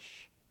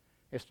dash.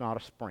 It's not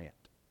a sprint.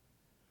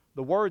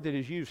 The word that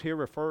is used here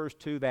refers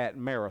to that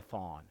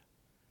marathon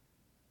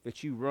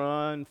that you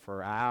run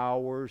for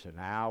hours and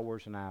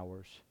hours and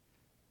hours.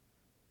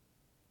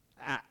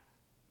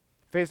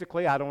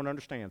 Physically, I don't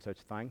understand such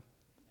a thing.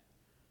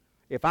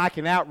 If I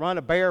can outrun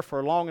a bear for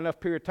a long enough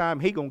period of time,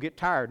 he's going to get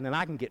tired, and then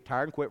I can get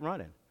tired and quit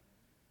running.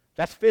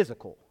 That's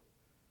physical.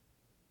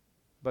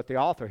 But the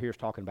author here is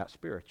talking about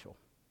spiritual.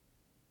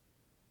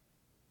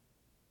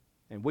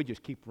 And we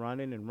just keep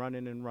running and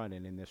running and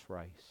running in this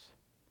race.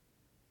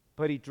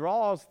 But he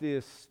draws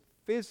this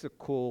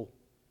physical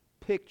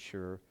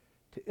picture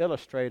to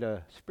illustrate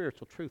a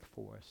spiritual truth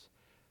for us.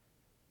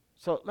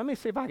 So let me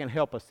see if I can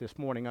help us this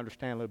morning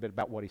understand a little bit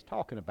about what he's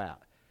talking about.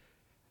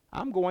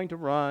 I'm going to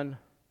run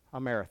a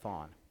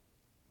marathon.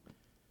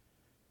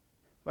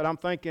 But I'm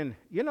thinking,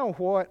 you know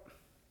what?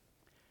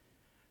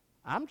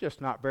 I'm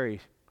not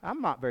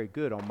very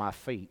good on my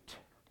feet.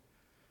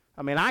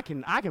 I mean, I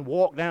can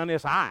walk down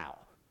this aisle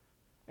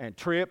and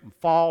trip and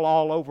fall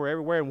all over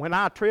everywhere. And when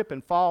I trip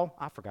and fall,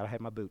 I forgot I had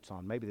my boots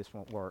on. Maybe this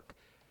won't work.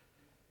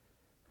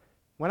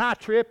 When I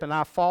trip and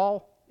I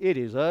fall, it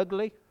is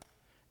ugly,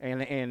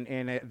 and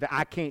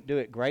I can't do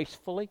it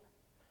gracefully.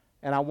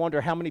 And I wonder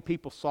how many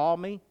people saw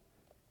me.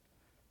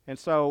 And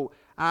so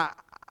I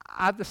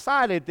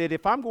decided that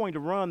if I'm going to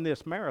run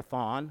this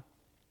marathon,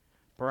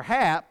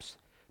 perhaps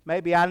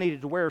maybe I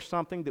needed to wear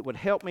something that would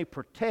help me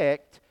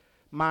protect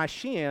my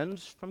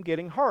shins from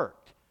getting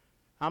hurt.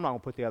 I'm not going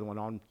to put the other one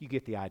on. You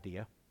get the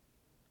idea.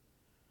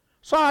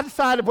 So I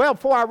decided, well,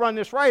 before I run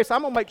this race,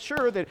 I'm going to make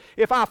sure that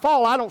if I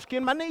fall, I don't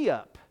skin my knee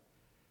up.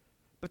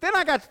 But then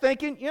I got to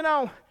thinking,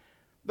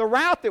 the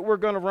route that we're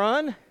going to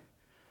run,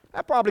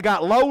 I probably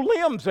got low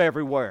limbs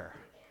everywhere.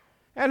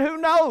 And who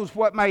knows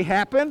what may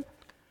happen.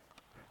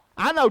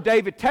 I know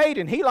David Tate,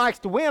 and he likes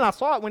to win. I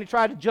saw it when he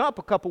tried to jump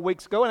a couple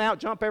weeks ago and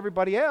out-jump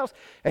everybody else.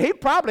 And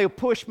he'd probably have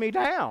pushed me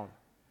down.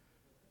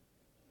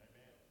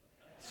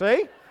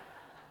 See?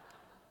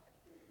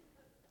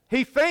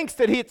 He thinks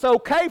that it's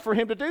okay for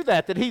him to do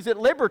that he's at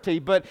liberty,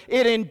 but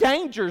it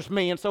endangers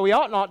me, and so he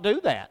ought not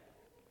do that.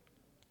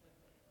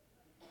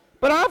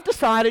 But I've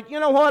decided, you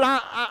know what,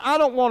 I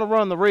don't want to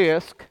run the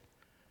risk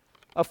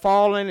of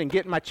falling and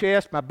getting my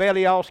chest, my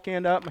belly all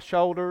skinned up, my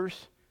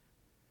shoulders.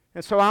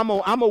 And so I'm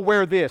gonna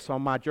wear this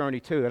on my journey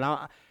too. And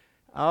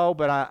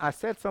I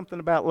said something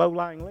about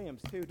low-lying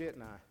limbs too,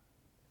 didn't I?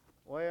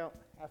 Well,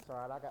 that's all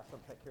right. I got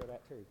something to take care of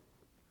that too.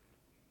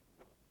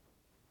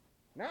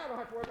 Now I don't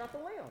have to worry about the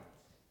limbs.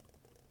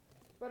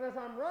 But as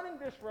I'm running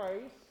this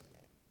race,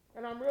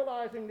 and I'm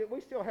realizing that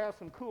we still have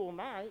some cool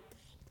nights,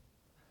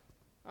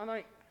 I'm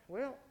like,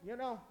 well,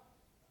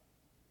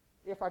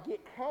 if I get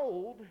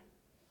cold,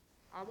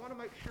 I want to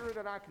make sure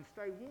that I can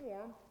stay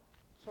warm,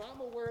 so I'm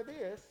going to wear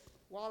this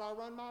while I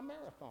run my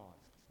marathon.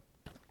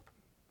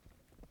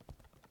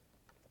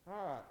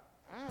 All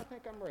right, I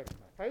think I'm ready.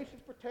 My face is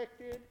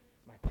protected,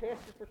 my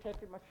chest is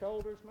protected, my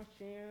shoulders, my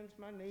shins,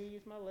 my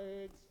knees, my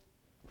legs.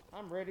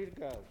 I'm ready to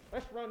go.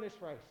 Let's run this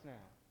race now.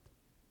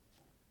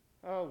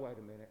 Oh, wait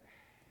a minute.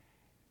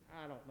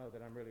 I don't know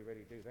that I'm really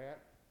ready to do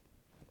that.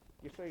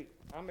 You see,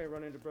 I may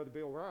run into Brother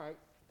Bill Wright,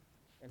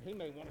 and he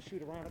may want to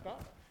shoot around a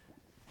golf.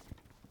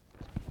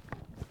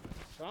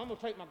 So I'm going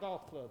to take my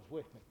golf clubs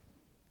with me.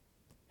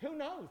 Who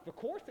knows? The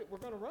course that we're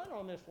going to run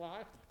on this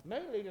life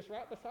may lead us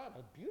right beside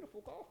a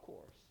beautiful golf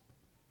course.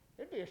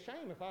 It'd be a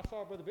shame if I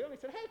saw Brother Bill and he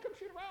said, hey, come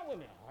shoot around with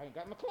me. I ain't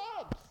got my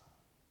clubs.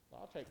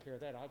 Well, I'll take care of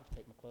that. I'll just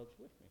take my clubs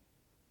with me.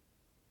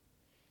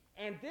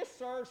 And this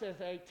serves as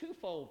a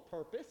twofold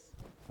purpose.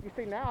 You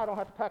see, now I don't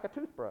have to pack a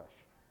toothbrush.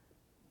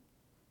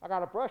 I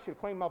got a brush to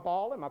clean my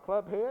ball and my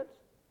club heads,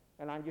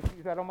 and I can just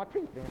use that on my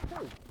teeth then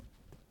too.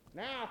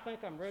 Now I think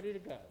I'm ready to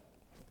go.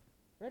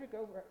 Ready to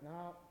go?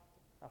 No,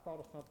 I thought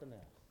of something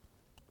else.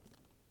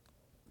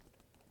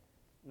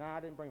 No, I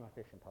didn't bring my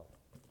fishing pole.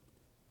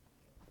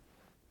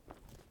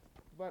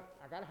 But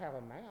I got to have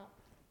a map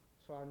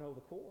so I know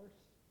the course.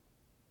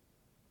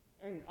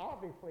 And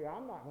obviously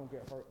I'm not going to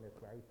get hurt in this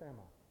race, am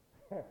I?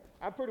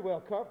 I'm pretty well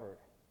covered.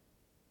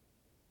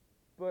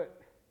 But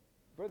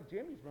Brother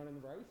Jimmy's running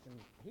the race, and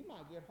he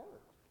might get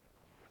hurt.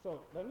 So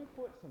let me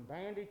put some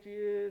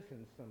bandages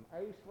and some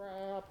ace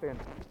wrap, and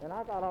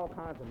I got all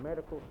kinds of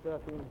medical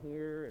stuff in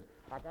here, and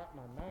I got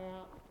my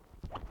map,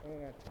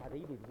 and I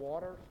needed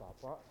water, so I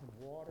brought some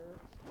water,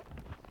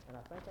 and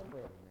I think I'm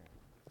ready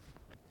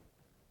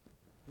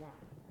now.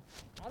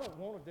 Now, I don't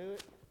want to do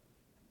it,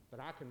 but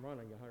I can run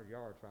 100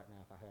 yards right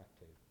now if I have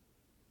to.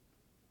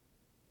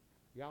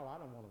 Y'all, I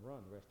don't want to run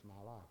the rest of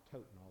my life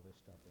toting all this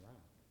stuff around.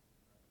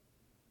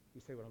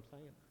 You see what I'm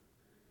saying?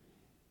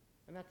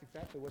 And that's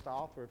exactly what the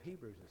author of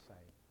Hebrews is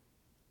saying.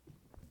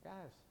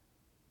 Guys,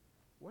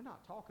 we're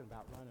not talking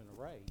about running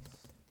a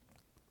race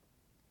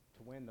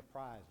to win the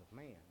prize of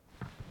man.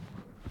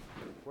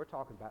 We're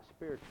talking about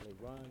spiritually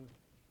run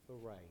the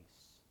race.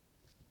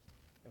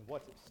 And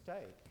what's at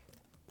stake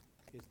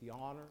is the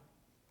honor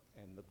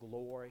and the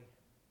glory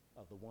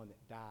of the one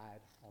that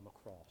died on the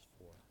cross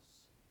for us.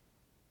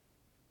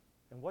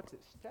 And what's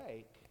at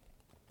stake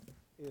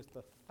is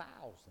the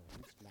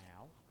thousands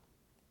now,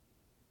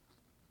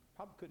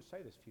 probably couldn't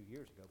say this a few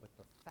years ago, but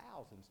the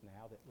thousands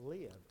now that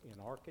live in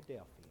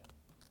Arkadelphia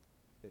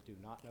that do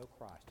not know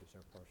Christ as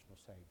their personal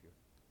Savior.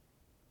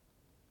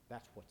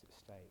 That's what's at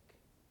stake.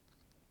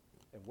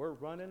 And we're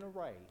running a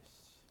race,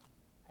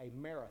 a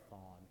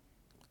marathon,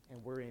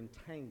 and we're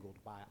entangled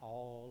by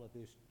all of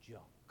this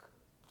junk.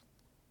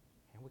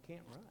 And we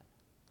can't run.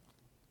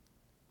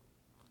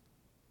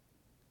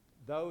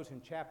 Those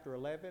in chapter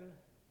 11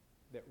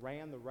 that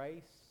ran the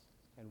race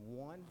and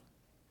won,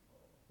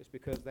 it's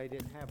because they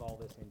didn't have all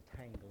this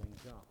entangling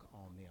junk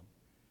on them.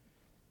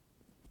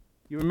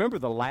 You remember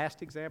the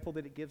last example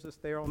that it gives us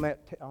there in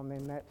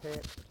that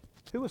text?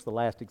 Who was the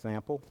last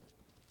example?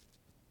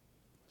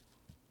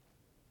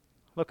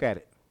 Look at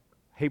it.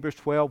 Hebrews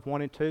 12,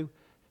 1 and 2.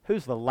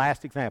 Who's the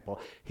last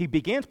example? He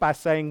begins by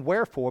saying,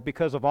 wherefore,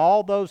 because of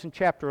all those in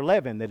chapter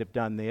 11 that have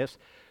done this,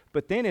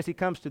 but then as he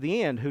comes to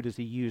the end, who does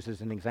he use as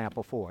an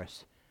example for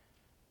us?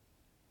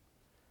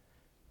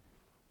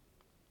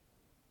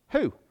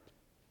 Who?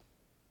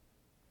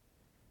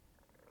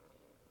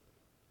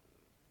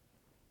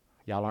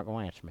 Y'all aren't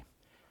going to answer me.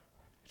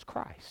 It's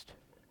Christ.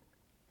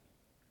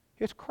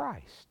 It's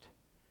Christ.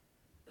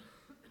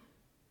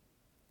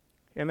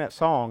 In that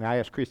song, I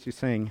asked Christy to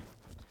sing,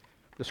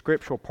 the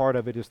scriptural part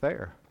of it is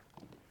there.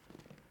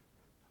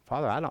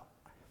 Father, I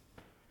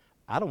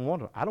don't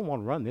want to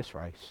run this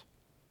race.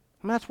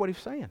 And that's what he's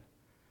saying.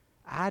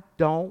 I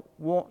don't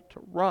want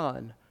to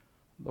run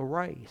the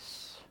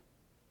race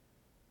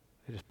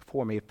that is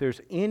before me. If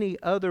there's any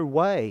other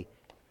way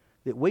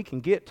that we can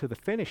get to the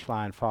finish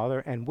line, Father,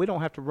 and we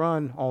don't have to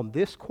run on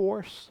this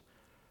course,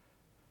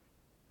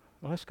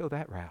 well, let's go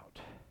that route.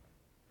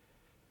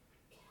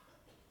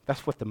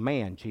 That's what the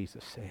man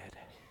Jesus said.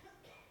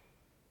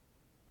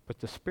 But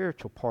the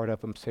spiritual part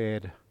of him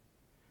said,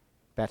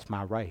 that's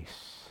my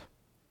race,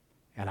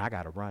 and I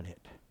got to run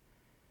it.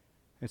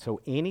 And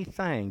so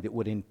anything that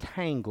would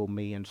entangle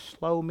me and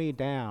slow me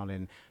down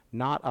and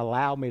not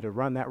allow me to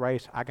run that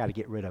race, I got to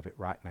get rid of it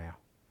right now.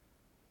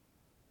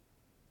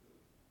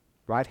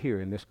 Right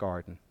here in this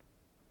garden,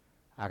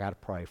 I got to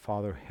pray,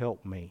 Father,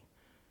 help me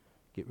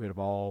get rid of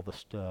all the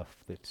stuff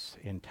that's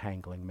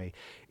entangling me.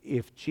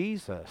 If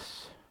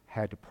Jesus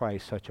had to pray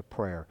such a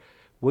prayer,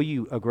 will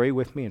you agree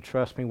with me and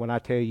trust me when I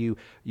tell you,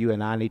 you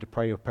and I need to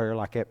pray a prayer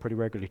like that pretty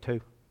regularly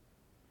too?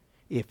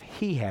 If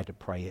he had to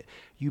pray it,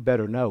 you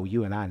better know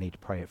you and I need to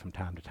pray it from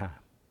time to time.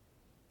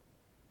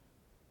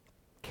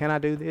 Can I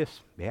do this?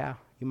 Yeah,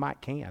 you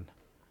might can.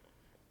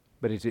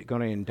 But is it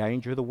going to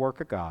endanger the work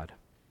of God?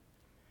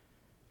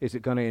 Is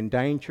it going to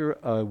endanger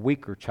a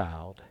weaker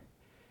child?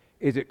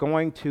 Is it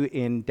going to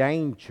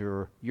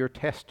endanger your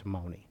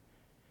testimony?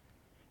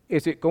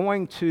 Is it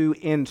going to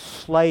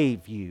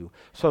enslave you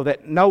so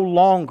that no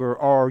longer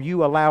are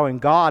you allowing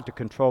God to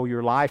control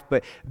your life,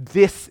 but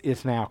this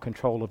is now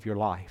control of your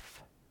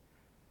life?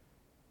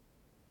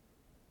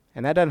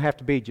 And that doesn't have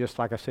to be just,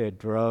 like I said,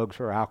 drugs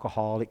or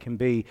alcohol. It can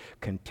be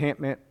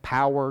contentment,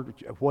 power,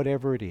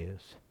 whatever it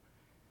is.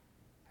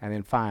 And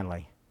then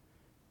finally,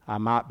 I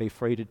might be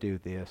free to do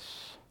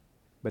this,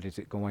 but is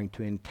it going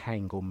to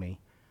entangle me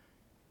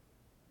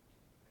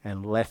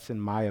and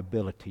lessen my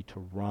ability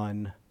to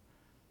run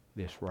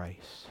this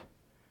race?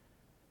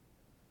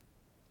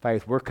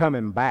 Faith, we're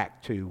coming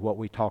back to what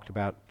we talked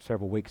about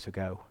several weeks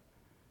ago.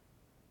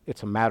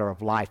 It's a matter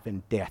of life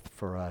and death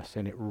for us,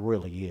 and it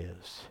really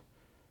is.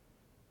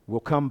 We'll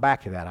come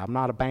back to that. I'm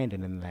not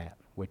abandoning that.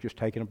 We're just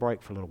taking a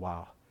break for a little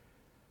while.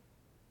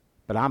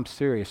 But I'm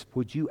serious.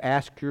 Would you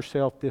ask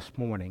yourself this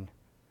morning,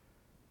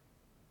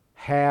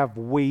 have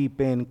we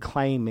been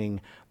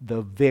claiming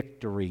the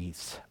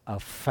victories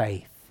of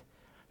faith?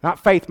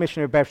 Not faith,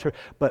 missionary Baptist,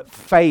 but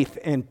faith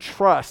and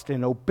trust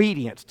and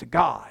obedience to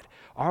God.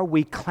 Are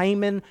we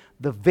claiming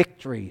the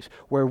victories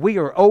where we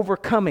are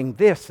overcoming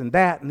this and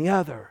that and the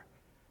other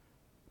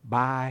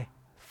by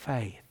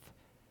faith?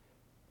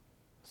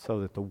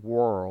 So that the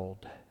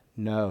world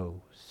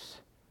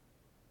knows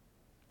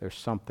there's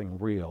something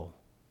real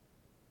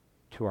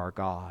to our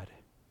God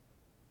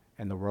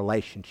and the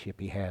relationship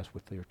He has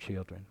with their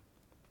children.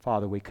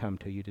 Father, we come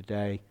to you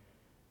today.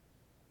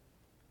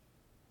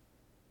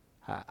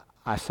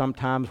 I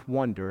sometimes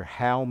wonder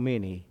how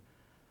many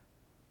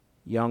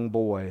young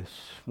boys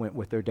went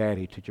with their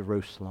daddy to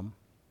Jerusalem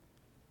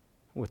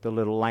with the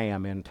little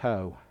lamb in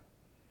tow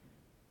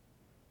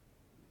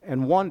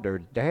and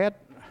wondered, Dad,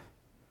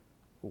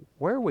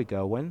 where are we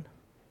going?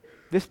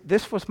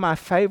 This was my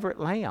favorite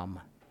lamb.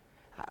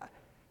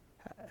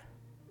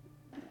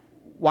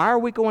 Why are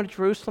we going to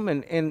Jerusalem?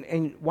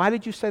 And why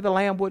did you say the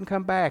lamb wouldn't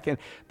come back? And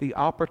the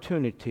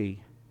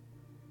opportunity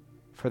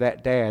for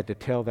that dad to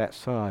tell that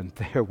son,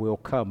 there will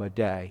come a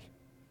day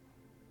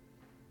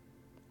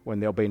when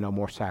there'll be no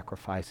more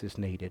sacrifices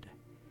needed.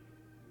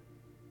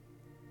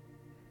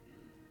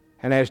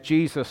 And as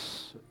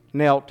Jesus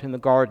knelt in the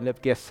Garden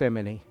of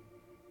Gethsemane,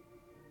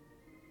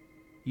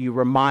 you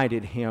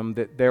reminded him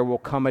that there will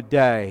come a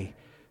day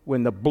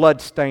when the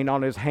blood stain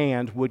on his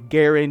hands would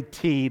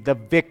guarantee the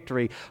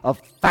victory of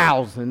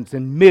thousands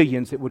and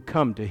millions that would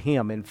come to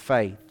him in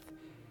faith.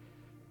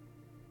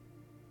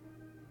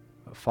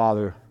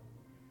 Father,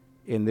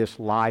 in this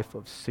life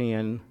of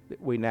sin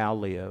that we now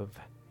live,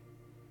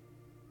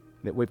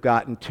 that we've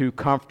gotten too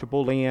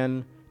comfortable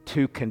in,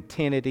 too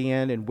contented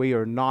in, and we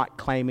are not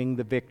claiming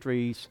the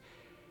victories,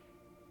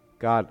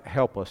 God,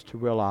 help us to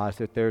realize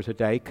that there's a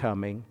day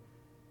coming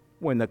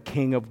when the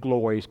King of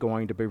Glory is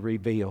going to be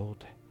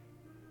revealed.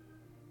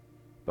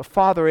 But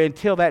Father,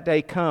 until that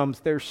day comes,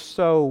 there's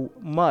so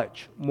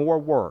much more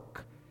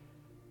work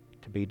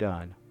to be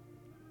done.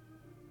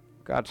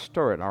 God,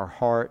 stir in our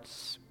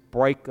hearts,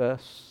 break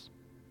us,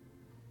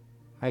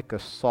 make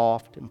us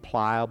soft and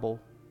pliable.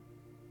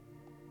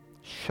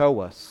 Show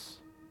us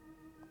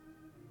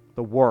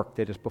the work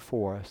that is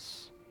before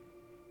us.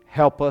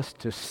 Help us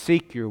to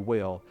seek your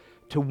will,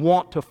 to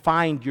want to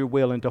find your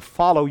will, and to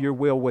follow your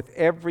will with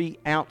every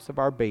ounce of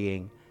our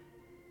being.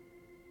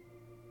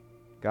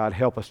 God,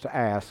 help us to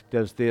ask,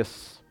 does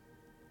this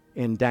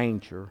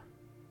endanger,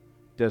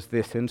 does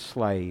this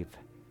enslave,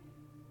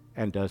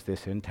 and does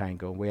this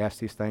entangle? We ask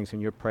these things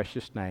in your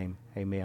precious name. Amen.